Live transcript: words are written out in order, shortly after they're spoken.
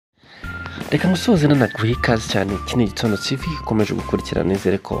Reka ngusoze nanaguha ikaze cyane. Iki ni Igitondo TV ikomeje gukurikirana,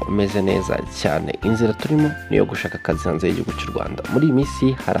 nizere ko umeze neza cyane. Inzira turimo niyo gushaka akazi hanze y'igihugu cy'u Rwanda. Muri iyi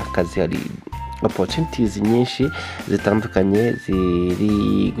minsi hari akazi, hari opportunities nyinshi zitandukanye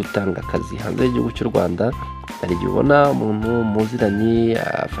ziri gutanga akazi hanze y'igihugu cy'u Rwanda. Hari igihe ubona umuntu muziranye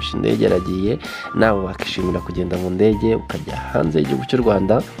afashe indege aragiye, nawe wakishimira kugenda mu ndege ukajya hanze y'igihugu cy'u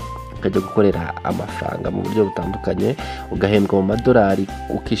Rwanda, ukajya gukorera amafaranga mu buryo butandukanye, ugahembwa mu madolari,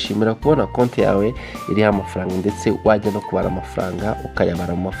 ukishimira kubona konti yawe iriho amafaranga, ndetse wajya no kubara amafaranga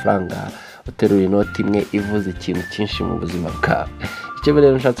ukayabara mu mafaranga uterura inoti imwe ivuze ikintu cyinshi mu buzima bwawe. Icyo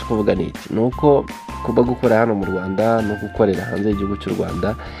rero nshatse kuvuga ni iki, nuko kuba gukora hano mu Rwanda no gukorera hanze y'igihugu cy'u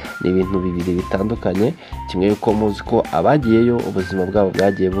Rwanda ni ibintu bibiri bitandukanye. Kimwe yuko muzi ko abagiyeyo ubuzima bwabo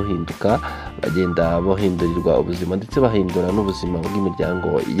bwagiye buhinduka, bagenda bahindurirwa ubuzima ndetse bahindura n'ubuzima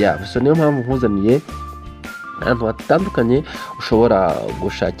bw'imiryango yabo. So niyo mpamvu nkuzaniye ahantu hatandukanye ushobora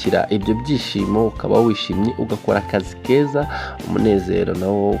gushakira ibyo byishimo, ukaba wishimye, ugakora akazi keza, umunezero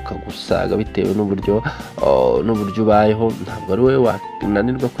nawo ukagusaga bitewe n'uburyo ubayeho. Ntabwo ari wowe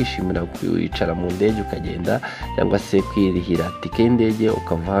wananirwa kwishimira kwicara mu ndege ukagenda, cyangwa se kwirihira tike y'indege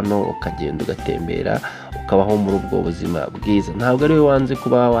ukava hano ukagenda ugatembera ukabaho muri ubwo buzima bwiza. Ntabwo ari wowe wanze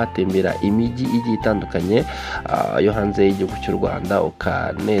kuba watembera imijyi igiye itandukanye yo hanze y'igihugu cy'u Rwanda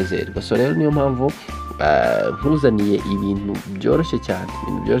ukanezerwa. So rero niyo mpamvu nkuzaniye ibintu byoroshye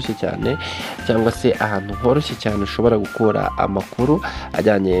cyane, cyangwa se ahantu horoshye cyane ushobora gukura amakuru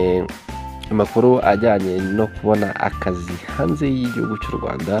ajyanye no kubona akazi hanze y'igihugu cy'u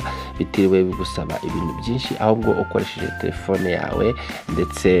Rwanda, bitiriwe bigusaba ibintu byinshi, ahubwo ukoresheje telefone yawe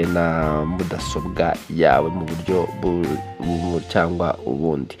ndetse na mudasobwa yawe mu buryo cyangwa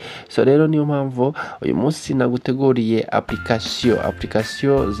ubundi. So rero niyo mpamvu uyu munsi naguteguriye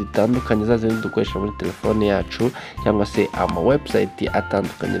application zitandukanye zazindi dukoresha muri telefone yacu, cyangwa se website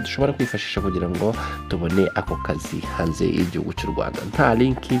atandukanye dushobora kwifashisha kugira ngo tubone ako kazi hanze y'igihugu cy'u Rwanda. Nta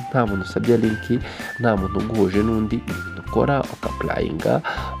linki, nta muntu usabye linki, nta muntu uguhuje n'undi. Ibintu ukora ukapurayinga,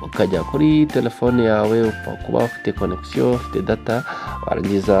 ukajya kuri telefone yawe, upfa kuba ufite connection, ufite data,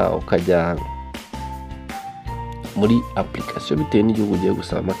 warangiza ukajya muri application bitewe n'igihugu ugiye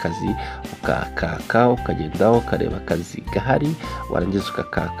gusabamo akazi, ukakaka, ukagenda ukareba akazi gahari, warangiza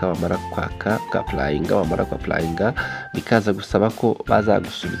ukakaka, wamara kwaka ukapurayinga, wamara kwapurayinga bikaza gusaba ko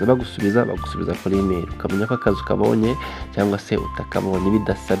bagusubiza kuri email, ukamenya ko akazi ukabonye cyangwa se utakabonye,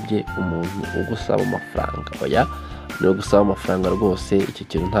 bidasabye umuntu ugusaba amafaranga. Oya, no gusaba amafaranga rwose icyo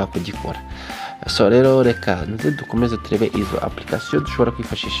kintu nta kugikora. So rero reka nze dukomeze turebe izo application dushobora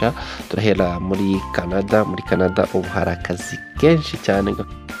kwifashisha. Turahera muri Canada. Muri Canada ubu hari akazi kenshi cyane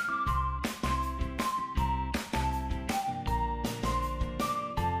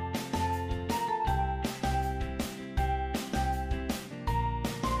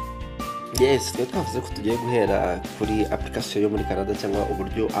twavuze ko tugiye guhera kuri application yo muri Canada, cyangwa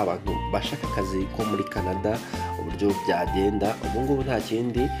uburyo abantu bashaka akazi ko muri Canada uburyo byagenda. Ubu ngubu nta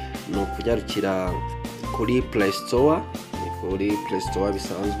kindi ni ukunyarukira kuri Play Store,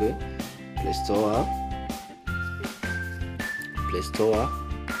 bisanzwe Play Store.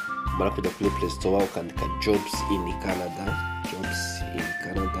 Mara kujya kuri Play Store ukandika jobs in Canada,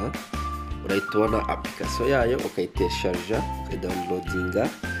 urayitubona application yayo, ukayiteshaja, ukayidownloadinga.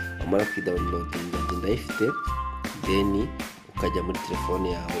 Amara kwidownloadinga ndayifite, then ukajya muri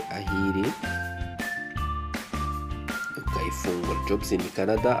telefone yawe ahiri ukayifungura jobs in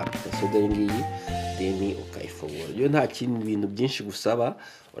Canada application dore ngiyi, then ukayifungura. Yo nta kintu ibintu byinshi gusaba.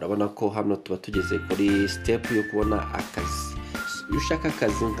 Urabona ko hano tuba tugeze kuri step yo kubona akazi. Iyo ushaka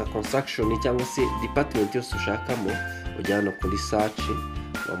akazi nka construction cyangwa se department yose ushakamo, ujyana kuri search,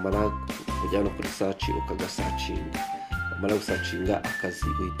 wamara ujyana kuri search ukagasearchinga, wamara gusearchinga akazi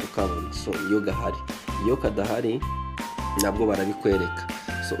uhita ukabona. So iyo gahari, iyo kadahari nabwo barabikwereka.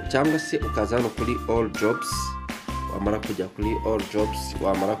 So cyangwa se ukaza hano kuri all jobs, wamara kujya kuri all jobs,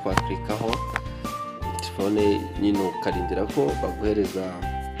 wamara kwaklikaho telefone nyine ukarindira ko baguhereza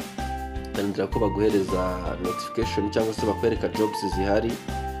notification, cyangwa se bakwereka jobs zihari.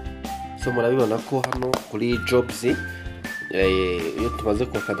 So murabibona ko hano kuri jobs, iyo tumaze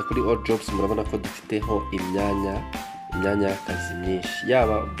kwakanda kuri all jobs, murabona ko dufiteho imyanya y'akazi myinshi,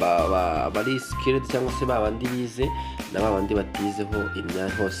 yaba bari skilled cyangwa se babandi bize na babandi batizeho,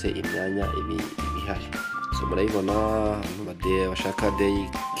 imyanya ibihari. So murabibona bashaka day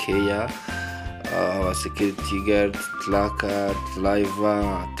care, security guard, tracker,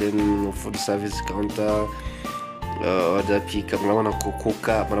 driver, food service counter, order picker. Murabona ko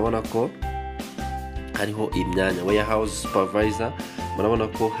kuka, murabona ko hariho imyanya warehouse supervisor. Murabona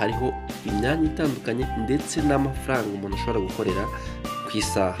ko hariho imyanya itandukanye ndetse n'amafaranga umuntu ashobora gukorera ku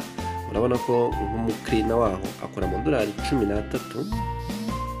isaha. urabona ko nk'umukirina waho akora amadolari 13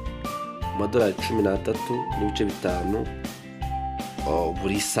 n'ibice bitanu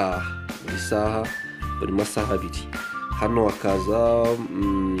buri saha buri masaha abiri. Hano akaza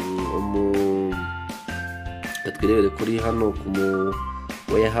twirebere kuri hano ku mu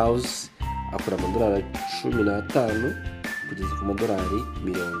warehouse akora amadolari 15 kugeza ku madolari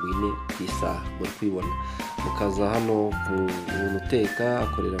 40 ku isaha, muri kwibona. Mukaza hano ku muntu uteka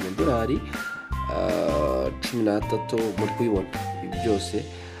akorera amadolari 13 muri kwibona. Ibi byose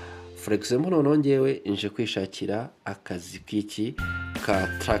for example noneho ngewe nje kwishakira akazi k'iki ka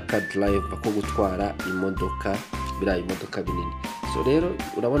trucker driver ko gutwara imodoka, biriya imodoka binini. So rero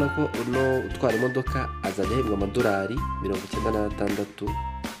urabona ko uno utwara imodoka azajya ahembwa amadolari 96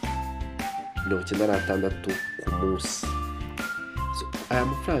 ku munsi. So aya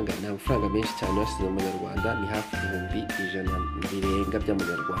mafaranga ni amafaranga menshi cyane wasize mu Rwanda, ni hafi 100 birenga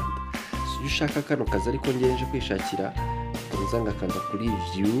by'amanyarwanda. So iyo ushaka kano kazi ariko ngeje kwishakira uzanga kanda kuri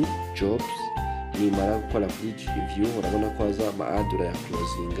view jobs, nimara gukora kuri view urabona ko haza ama-adura ya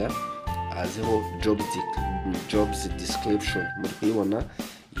closinga, azeho jobs description, muri kuyibona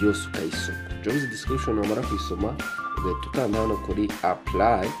yose ukayisoma. Jobs description wamara kuyisoma ugahita ukanda hano kuri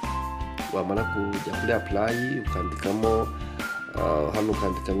apply. Wamara kujya kuri apply ukandikamo hano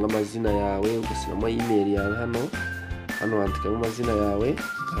ukandikamo amazina yawe, ugashyiramo email yawe, hano wandikamo amazina yawe,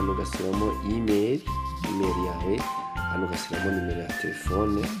 hano ugashyiramo email yawe, hano ugashyiramo nimero ya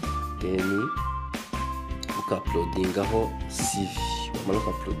telefone, then uka-uploadingaho CV. Wamara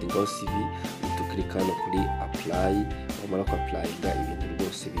ku-uploadingaho CV utukirika hano kuri apply. Wamara ku-applyinga ibintu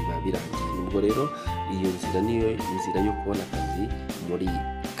rwose biba birangiye. Nubwo rero iyo nzira niyo inzira yo kubona akazi muri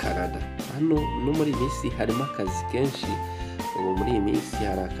Canada. Hano no muri minsi harimo akazi kenshi. Ubu muri iyi minsi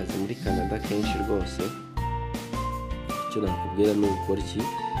hari akazi muri Canada kenshi rwose. Icyo nakubwira ni ukora iki, ni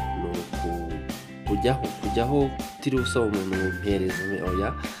kujyaho tiri usaba umuntu mpereza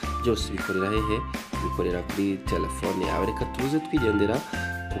oya, byose bikorera hehe, bikorera kuri telefone yawe. Reka tuze twigendera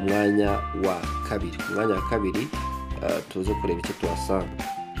ku mwanya wa kabiri, tuze kureba icyo tuhasanga.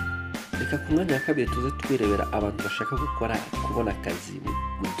 Reka ku mwanya wa kabiri tuze twirebera abantu bashaka kubona akazi mu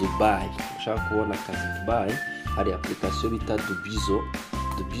Dubai. Bashaka kubona akazi Dubai, hari application bita Dubizo.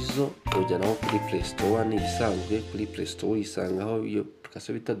 Ujyanaho kuri Play Store, ni isanzwe kuri Play Store uyisangaho iyo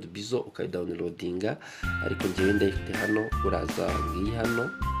application bita Dubizo, ukayidownloadinga. Ariko njyewe ndayifite hano, uraza ngiyi hano,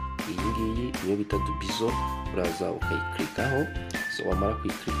 iyi niyo bita Dubizo, uraza ukayiklikaho. So wamara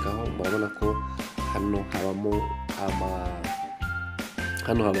kuyiklikaho murabona ko hano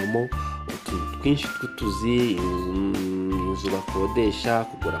habamo utuntu twinshi tw'utuzi, inzu bakodesha,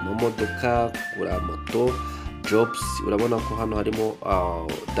 kugura amamodoka, kugura moto, jobs. Urabona ko hano harimo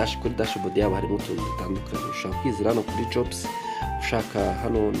kuri dashboard yabo harimo utuntu dutandukanye. Ushaka kwizera hano kuri jobs, ushaka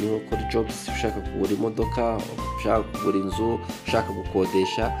hano niho kuri jobs, ushaka kugura imodoka, ushaka kugura inzu, ushaka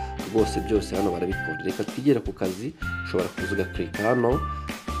gukodesha, rwose byose hano barabikora. Reka twigere ku kazi. Ushobora kuza ugaklika hano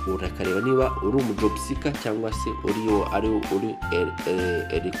urakareba niba uri umujob seeker cyangwa se uri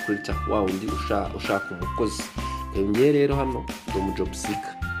recruiter wa undi ushaka umukozi. Ngiye rero hano ndi umujob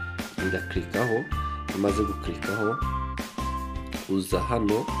seeker, ndaklikaho. Umaze guklikaho uza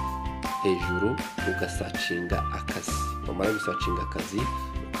hano hejuru ugasacinga akazi. Wamara gusacinga akazi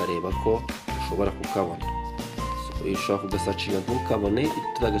ukareba ko ushobora kukabona. So ushobora kugasacinga ntukabone,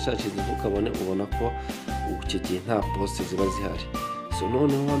 tutagasacinga ntukabone, ubona ko ucyegiye nta poste ziba zihari. So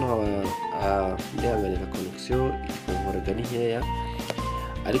noneho hano ndihanganira connection ikonkoraga ni nkeya,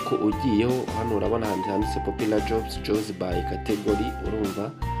 ariko ugiyeho hano urabona handitse popular jobs by category.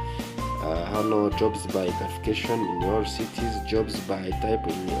 Urumva hano jobs by qualification in all cities, jobs by type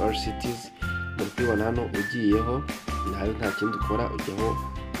in all cities. Murabibona hano ugiyeho nayo nta kindi ukora, ujyaho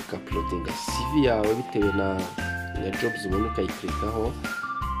uka-uploadinga CV yawe bitewe na jobs ubona, ukayiklikaho.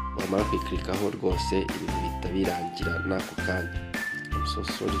 Wamara kuyiklikaho rwose ibintu bihita birangira n'ako kanya. I'm so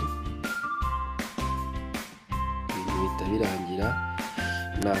sorry. Ibintu bihita birangira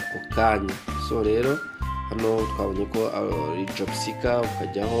n'ako kanya. So rero hano twabonye ko ari job seeker,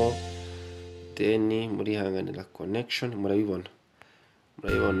 ukajyaho then muri hanganira connection. Murabibona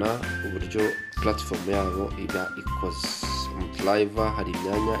uburyo platform yabo iba ikoze. Driver hari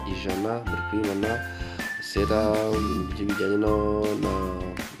imyanya 100, muri kwibona sera ibyo bijyanye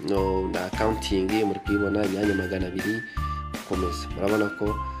na accounting, muri kwibona imyanya 200 gukomeza. Murabona ko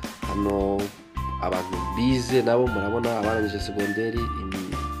hano abantu bize nabo, murabona abarangije segonderi,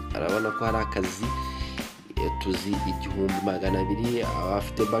 arabona ko hari akazi tuzi 1200,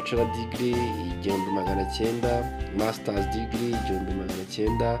 abafite bachelor degree 1900, masters degree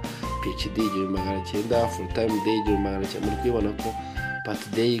 1900, PhD 1900, full time day 1900. Muri kwibona ko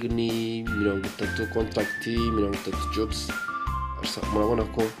birthday ni 30, contract 30 jobs. Murabona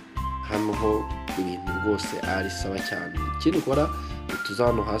ko hano ho ibintu rwose ari sawa cyane. Ikindi ukora tuza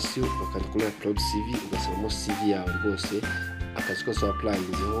hano hasi ukakanda kuri upload CV, ugashyiramo CV yawe rwose, akazi kose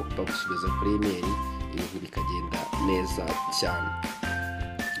waplayinzeho bagusubiza kuri email, ibintu bikagenda neza cyane.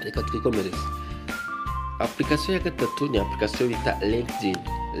 Reka twikomereze. Application ya gatatu ni application bita LinkedIn.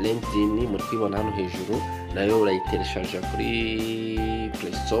 LinkedIn muri kwibona hano hejuru, nayo urayitereshaje kuri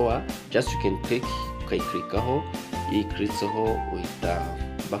Play Store. Just you can click, ukayiclickaho, ikritseho uhita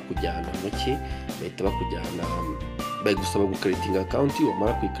bakujyana muki, bahita bakujyana bagusaba gucreating account.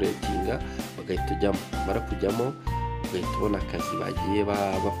 Wamara kuyicreatinga bagahita ujyamo, mara kujyamo ugahita ubona akazi bagiye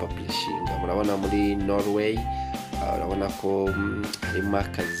publishinga. Murabona muri Norway, urabona ko harimo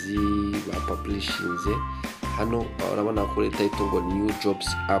akazi publishinze hano. Urabona ko leta itungo new jobs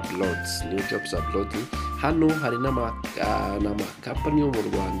uploads. Hano hari n'ama company yo mu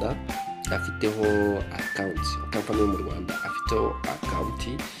Rwanda afiteho account. Company yo mu Rwanda afiteho account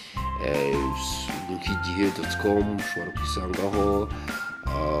nk'igihe.com, ushobora kwisangaho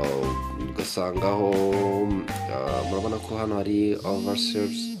ugasangaho. Murabona ko hano hari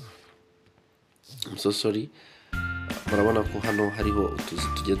overseas, murabona ko hano hariho utuzi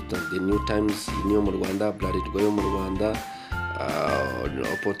tugiye dutandukanye. New Times niyo mu Rwanda, Blarirwa yo mu Rwanda,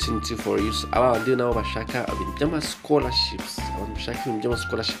 opportunity for youth. Abandi nabo bashaka ibintu by'ama scholarships, abantu bashaka ibintu by'ama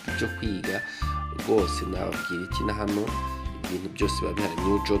scholarship byo kwiga rwose, nababwira iki na hano ibintu byose biba bihari.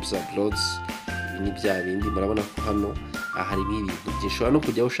 New jobs uploads, ibintu bya bindi. Murabona ko hano hari ibintu byinshi. Ushobora no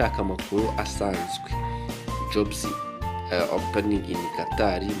kujya ushaka amakuru asanzwe. Jobs opening in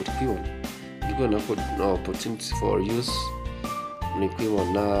Qatar, muri kwibona ko no opportunity for youth. Muri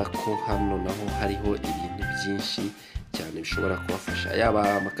kwibona ko hano naho hariho ibintu byinshi cyane bishobora kubafasha, yaba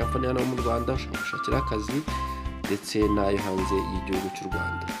amakampani hano mu Rwanda ushaka gushakira akazi ndetse n'ayo hanze y'igihugu cy'u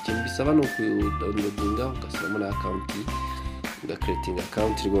Rwanda. Ikintu bisaba ni ukudownloadinga, ugashyiramo na account, ugacreating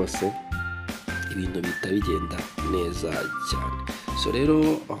account rwose, ibintu bihita bigenda neza cyane. So rero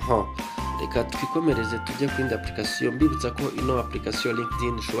reka twikomereze tujye ku indi application. Mbibutsa ko ino application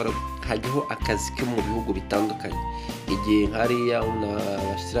LinkedIn ushobora hajyaho akazi ko mu bihugu bitandukanye. Igihe hariya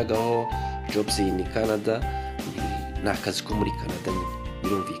unashyiragaho jobs in Canada, ni akazi ko muri Canada nyine,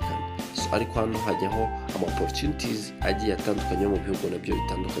 birumvikana. Ariko hano hajyaho ama opportunities agiye atandukanye mu bihugu nabyo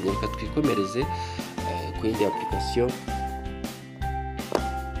bitandukanye. Reka twikomereze ku indi application.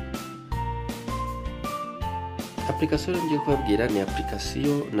 Application ngiye kubabwira ni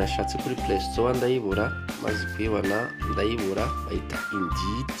application nashatse kuri Play Store ndayibura, maze kuyibona ndayibura, bayita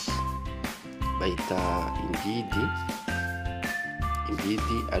Indeed.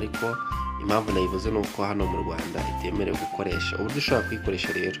 Ariko impamvu nayivuze nuko hano mu Rwanda itemerewe gukoresha. Uburyo ushobora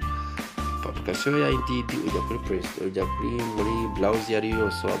kuyikoresha rero, application ya Indeed ujya kuri Play Store, ujya muri browser yari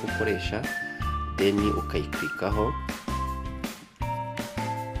yose waba ukoresha, then ukayiclickaho,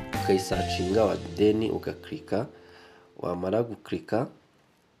 ukayisearchinga, then ugaclicka. Wamara guclicka,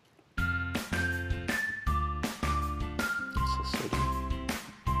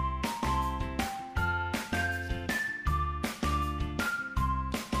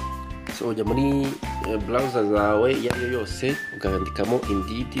 ujya muri browser zawe iyo ariyo yose, ukandikamo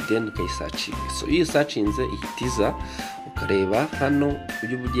Indeed, then ukayisearchinga. Iyo searchinze ihitiza, ukareba hano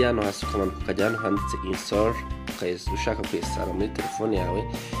ujye ubugiye hano hasi, ukamanuka ukajya hano handitse install. Ushaka kuyisara muri telefone yawe,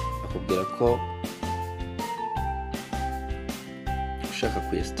 bakubwira ko ushaka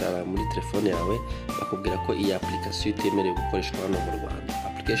kuyistara muri telefone yawe, bakubwira ko iyi application itemerewe gukoreshwa hano mu Rwanda.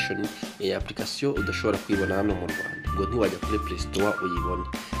 Iyi application udashobora kuyibona hano mu Rwanda, ngo ntiwajya kuri Play Store uyibone.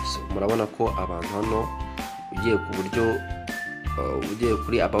 Murabona ko abantu hano ugiye ku buryo ugiye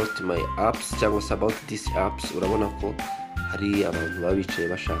kuri about my apps cyangwa se about these apps, urabona ko hari abantu baba bicaye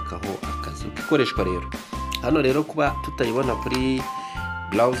bashakaho akazi ukoreshwa. Rero hano rero kuba tutayibona kuri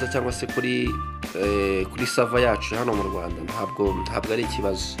browser cyangwa se kuri server yacu hano mu Rwanda ntabwo ari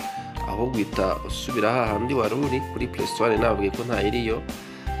ikibazo, ahubwo uhita usubira hahandi wari uri kuri Play Store. Nabwiye ko nta iriyo,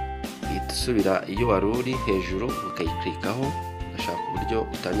 uhita usubira iyo wari uri hejuru, ukayiclickaho, ugashaka uburyo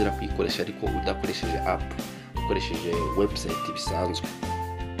utangira kuyikoresha ariko udakoresheje app, ukoresheje website bisanzwe.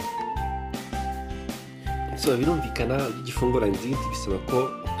 Birumvikana igifungura Indeed bisaba ko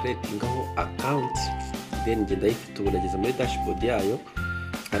ucreatingaho account, then ngenda yifite ubunageza muri dashboard yayo.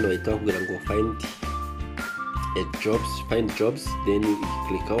 Hano bahita bakubwira ngo find jobs, then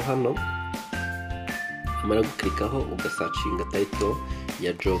uklickaho hano. Umara guklickaho ugasearchinga title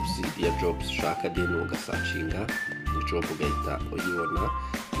ya jobs ushaka, then ugasearchinga job ugahita uyibona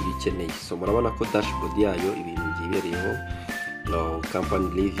iyo ukeneye. Murabona ko dashboard yayo ibintu byibereyeho, company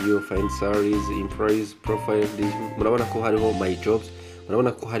review, find salaries, employees profile. Murabona ko hariho my jobs,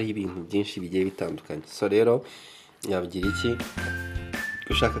 urabona ko hari ibintu byinshi bigiye bitandukanye. So rero yabigira iki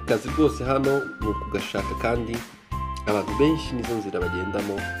gushaka akazi rwose hano ni ukugashaka, kandi abantu benshi nizo nzira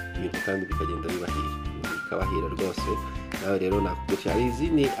bagendamo ibintu kandi bikagenda bikabahira rwose. nawe rero nakubwira hari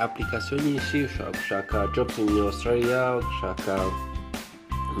izindi application nyinshi, ushobora gushaka jobs in Australia, ugashaka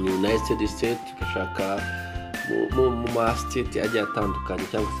mu United States, ugashaka mu ma state agiye atandukanye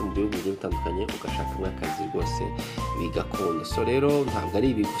cyangwa se mu bihugu bigiye bitandukanye, ugashaka akazi rwose bigakunda. So rero ntabwo ari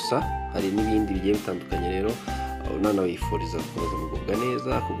ibi gusa, hari n'ibindi bigiye bitandukanye. Rero nana wifuriza gukomeza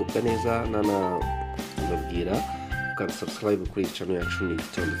kugubwa neza, nana mbabwira ukanda subscribe kuri channel yacu ni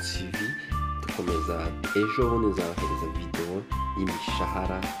y'uRwanda TV. Dukomeza ejo bundi nzabahereza video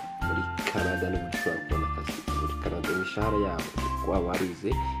y'imishahara muri Canada n'uburyo ushobora kubona akazi muri Canada, imishahara yabo waba warize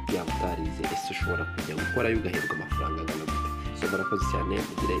yaba utarize, ese ushobora kujya gukora ugaherwa amafaranga angana gute. So murakoze cyane,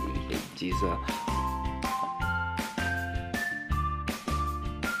 mugire ibihe byiza.